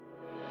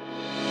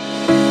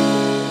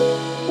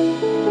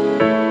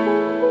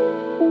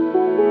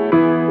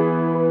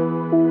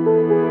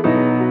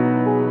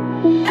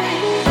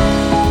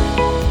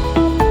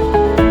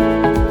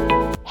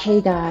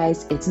Hey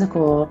guys, it's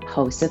Nicole,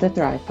 host of the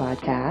Thrive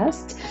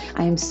Podcast.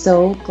 I am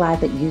so glad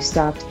that you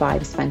stopped by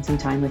to spend some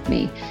time with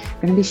me.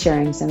 We're going to be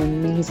sharing some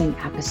amazing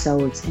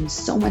episodes and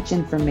so much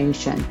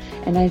information,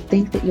 and I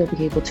think that you'll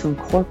be able to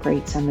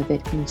incorporate some of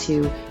it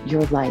into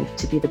your life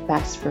to be the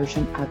best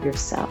version of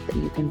yourself that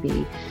you can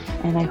be.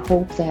 And I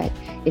hope that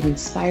it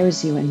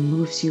inspires you and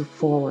moves you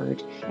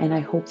forward, and I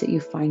hope that you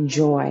find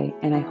joy,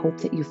 and I hope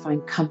that you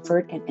find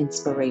comfort and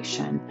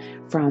inspiration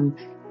from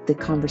the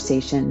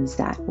conversations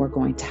that we're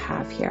going to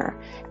have here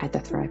at the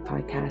Thrive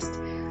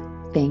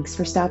Podcast. Thanks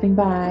for stopping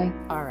by.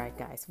 All right,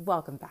 guys,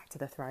 welcome back to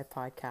the Thrive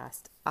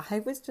Podcast. I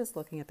was just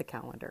looking at the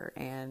calendar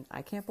and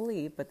I can't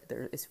believe, but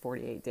there is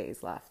 48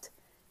 days left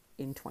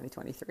in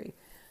 2023.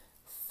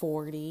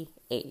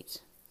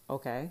 48,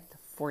 okay?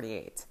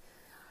 48.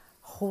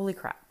 Holy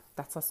crap,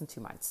 that's less than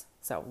 2 months.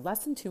 So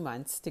less than 2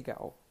 months to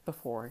go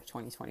before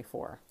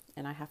 2024.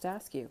 And I have to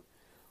ask you,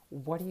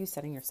 what are you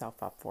setting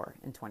yourself up for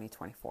in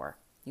 2024?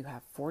 You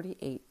have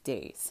 48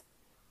 days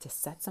to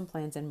set some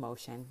plans in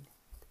motion,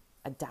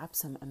 adapt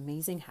some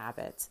amazing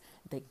habits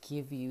that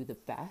give you the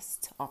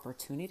best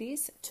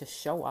opportunities to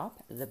show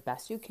up the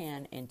best you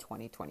can in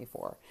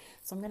 2024.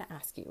 So I'm going to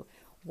ask you,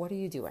 what are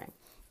you doing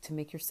to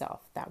make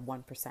yourself that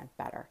 1%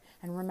 better?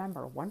 And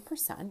remember,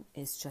 1%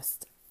 is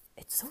just,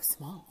 it's so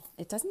small.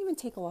 It doesn't even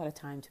take a lot of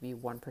time to be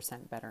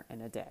 1% better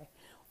in a day.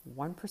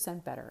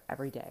 1% better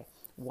every day.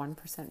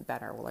 1%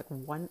 better, like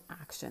one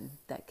action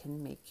that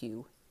can make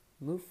you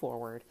move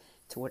forward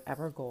to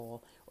whatever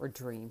goal or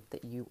dream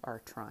that you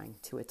are trying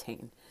to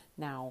attain.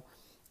 Now,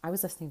 I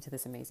was listening to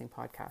this amazing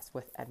podcast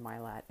with Ed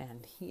Mylett,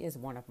 and he is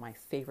one of my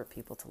favorite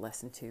people to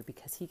listen to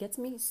because he gets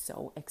me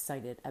so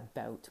excited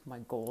about my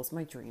goals,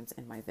 my dreams,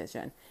 and my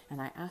vision.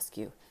 And I ask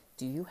you,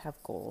 do you have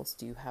goals?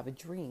 Do you have a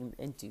dream?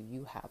 And do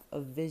you have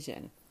a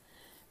vision?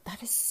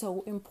 That is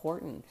so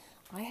important.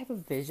 I have a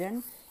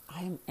vision.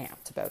 I am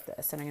amped about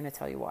this, and I'm going to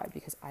tell you why.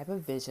 Because I have a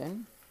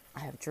vision, I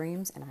have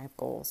dreams, and I have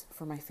goals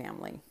for my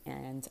family.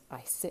 And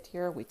I sit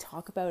here, we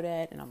talk about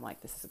it, and I'm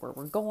like, this is where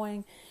we're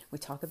going. We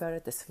talk about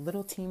it, this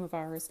little team of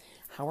ours,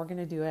 how we're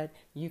going to do it.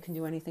 You can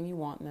do anything you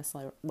want in this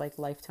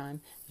lifetime.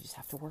 You just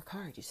have to work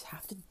hard. You just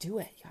have to do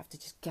it. You have to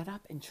just get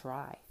up and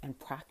try and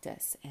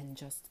practice, and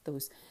just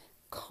those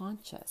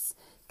conscious,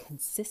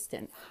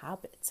 consistent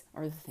habits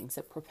are the things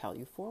that propel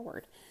you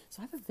forward.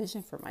 So I have a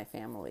vision for my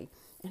family,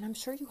 and I'm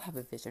sure you have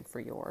a vision for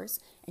yours,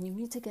 and you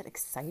need to get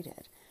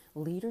excited.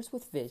 Leaders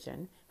with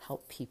vision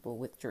help people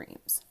with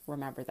dreams.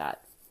 Remember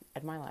that.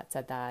 Ed Mylett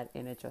said that,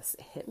 and it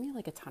just hit me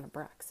like a ton of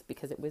bricks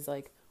because it was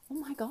like, oh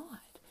my God.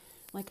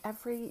 Like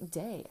every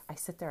day I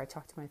sit there, I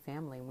talk to my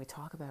family and we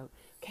talk about,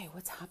 okay,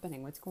 what's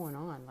happening? What's going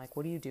on? Like,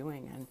 what are you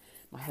doing? And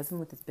my husband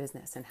with his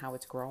business and how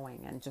it's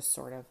growing, and just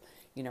sort of,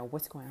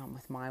 what's going on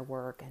with my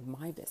work and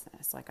my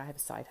business. Like, I have a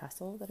side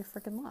hustle that I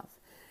freaking love,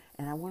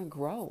 and I want to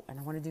grow and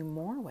I want to do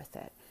more with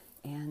it.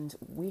 And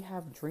we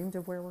have dreamed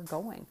of where we're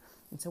going.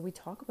 And so we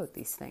talk about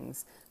these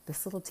things.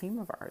 This little team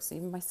of ours,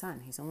 even my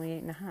son, he's only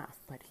 8.5,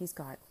 but he's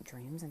got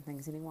dreams and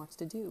things that he wants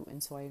to do.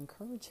 And so I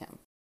encourage him.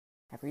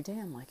 Every day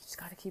I'm like, you just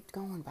got to keep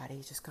going, buddy.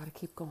 You just got to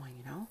keep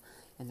going,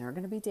 And there are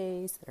going to be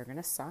days that are going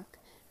to suck.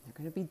 There are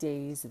going to be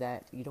days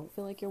that you don't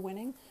feel like you're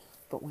winning.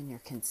 But when you're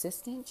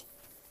consistent,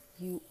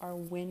 you are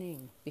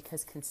winning,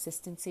 because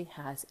consistency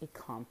has a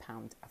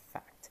compound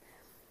effect.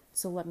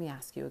 So let me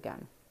ask you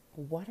again,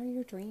 what are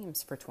your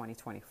dreams for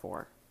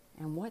 2024?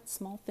 And what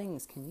small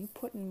things can you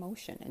put in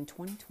motion in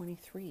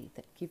 2023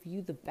 that give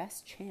you the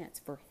best chance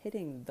for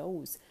hitting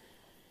those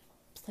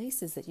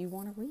places that you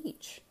want to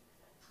reach?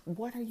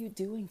 What are you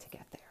doing to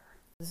get there?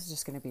 This is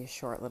just going to be a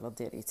short little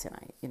ditty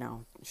tonight,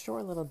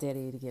 short little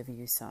ditty to give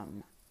you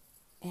some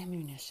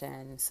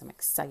ammunition, some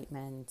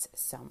excitement,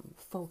 some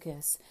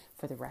focus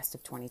for the rest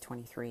of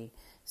 2023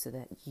 so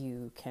that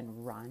you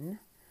can run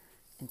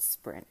and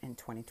sprint in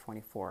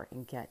 2024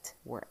 and get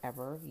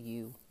wherever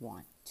you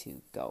want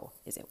to go.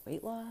 Is it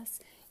weight loss?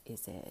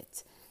 Is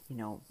it,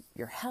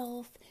 your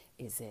health?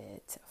 Is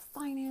it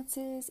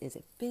finances? Is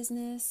it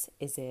business?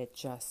 Is it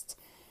just,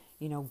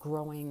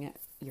 growing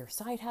your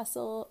side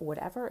hustle?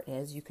 Whatever it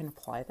is, you can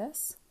apply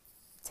this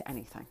to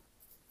anything.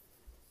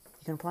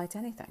 You can apply it to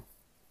anything.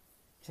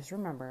 Just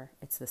remember,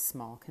 it's the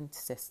small,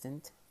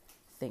 consistent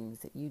things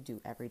that you do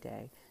every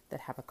day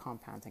that have a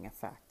compounding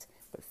effect.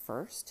 But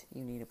first,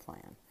 you need a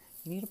plan.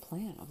 You need a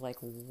plan of like,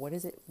 what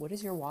is it? What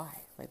is your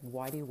why? Like,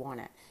 why do you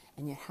want it?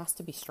 And it has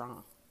to be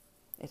strong.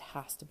 It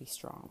has to be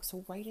strong.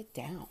 So write it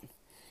down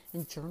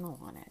and journal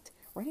on it.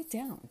 Write it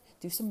down.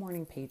 Do some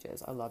morning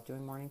pages. I love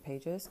doing morning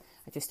pages.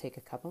 I just take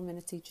a couple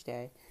minutes each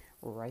day,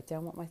 write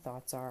down what my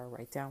thoughts are,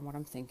 write down what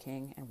I'm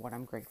thinking and what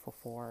I'm grateful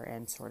for,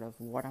 and sort of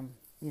what I'm,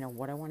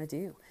 what I want to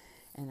do.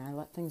 And I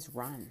let things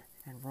run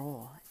and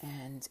roll,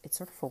 and it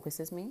sort of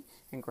focuses me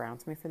and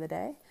grounds me for the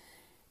day.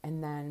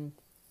 And then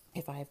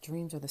if I have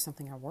dreams or there's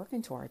something I'm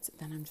working towards,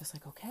 then I'm just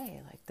like,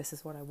 okay, like this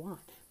is what I want.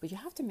 But you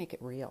have to make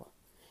it real.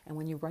 And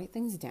when you write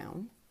things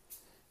down,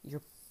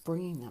 you're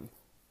bringing them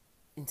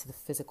into the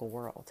physical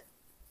world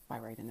by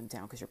writing them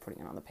down, because you're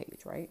putting it on the page,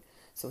 right?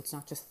 So it's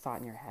not just a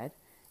thought in your head.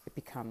 It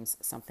becomes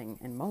something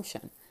in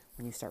motion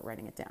when you start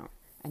writing it down.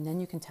 And then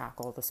you can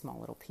tackle the small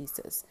little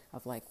pieces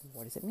of like,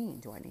 what does it mean?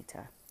 Do I need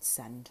to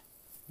send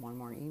one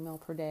more email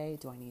per day?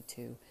 Do I need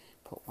to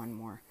put one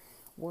more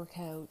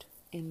workout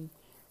in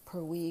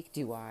per week?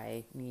 Do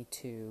I need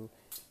to,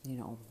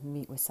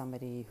 meet with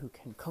somebody who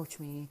can coach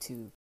me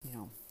to,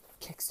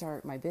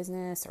 kickstart my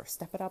business or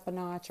step it up a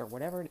notch or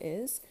whatever it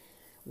is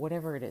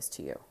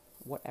to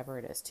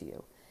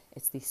you.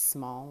 It's these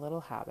small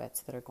little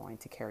habits that are going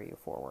to carry you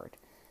forward.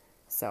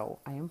 So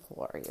I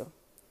implore you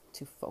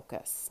to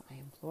focus. I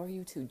implore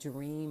you to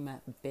dream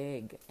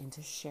big and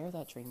to share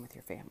that dream with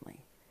your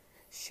family.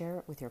 Share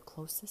it with your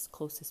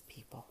closest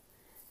people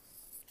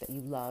that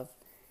you love,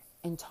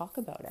 and talk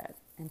about it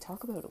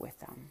with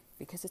them,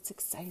 because it's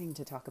exciting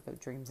to talk about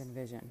dreams and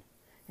vision.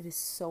 It is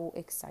so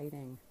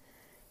exciting.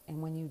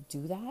 And when you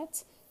do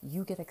that,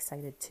 you get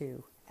excited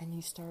too, and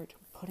you start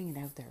putting it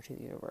out there to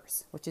the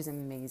universe, which is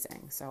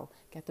amazing. So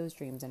get those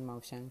dreams in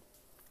motion.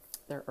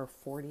 There are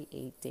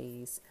 48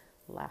 days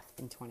left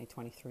in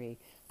 2023.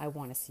 I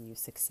want to see you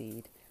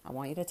succeed. I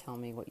want you to tell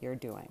me what you're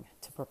doing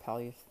to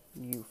propel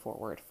you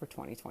forward for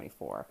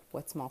 2024.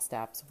 What small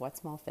steps, what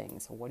small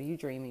things, what are you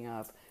dreaming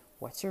of?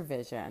 What's your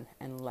vision?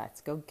 And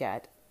let's go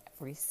get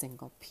every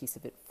single piece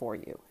of it for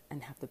you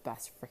and have the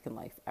best freaking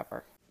life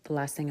ever. The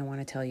last thing I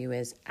want to tell you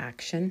is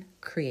action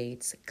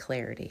creates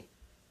clarity.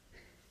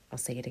 I'll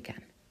say it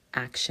again.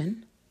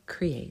 Action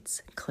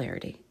creates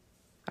clarity.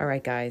 All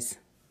right, guys.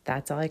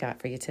 That's all I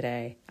got for you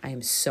today. I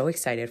am so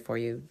excited for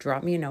you.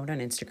 Drop me a note on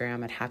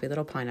Instagram at Happy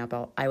Little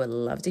Pineapple. I would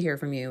love to hear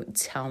from you.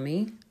 Tell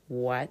me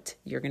what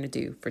you're going to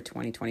do for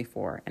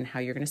 2024 and how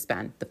you're going to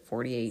spend the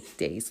 48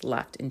 days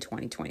left in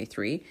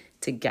 2023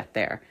 to get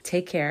there.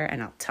 Take care,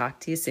 and I'll talk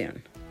to you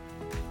soon.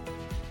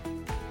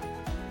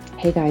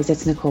 Hey guys,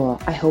 it's Nicole.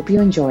 I hope you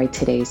enjoyed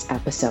today's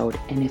episode.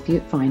 And if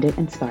you find it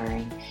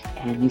inspiring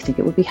and you think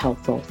it would be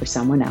helpful for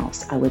someone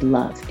else, I would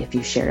love if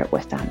you shared it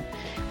with them.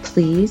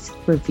 Please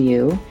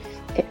review.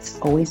 It's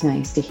always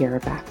nice to hear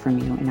back from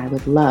you, and I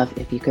would love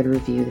if you could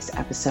review this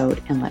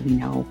episode and let me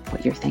know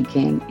what you're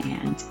thinking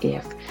and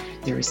if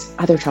there's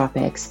other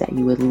topics that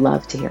you would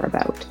love to hear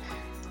about.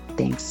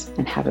 Thanks,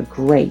 and have a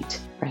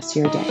great rest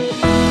of your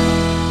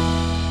day.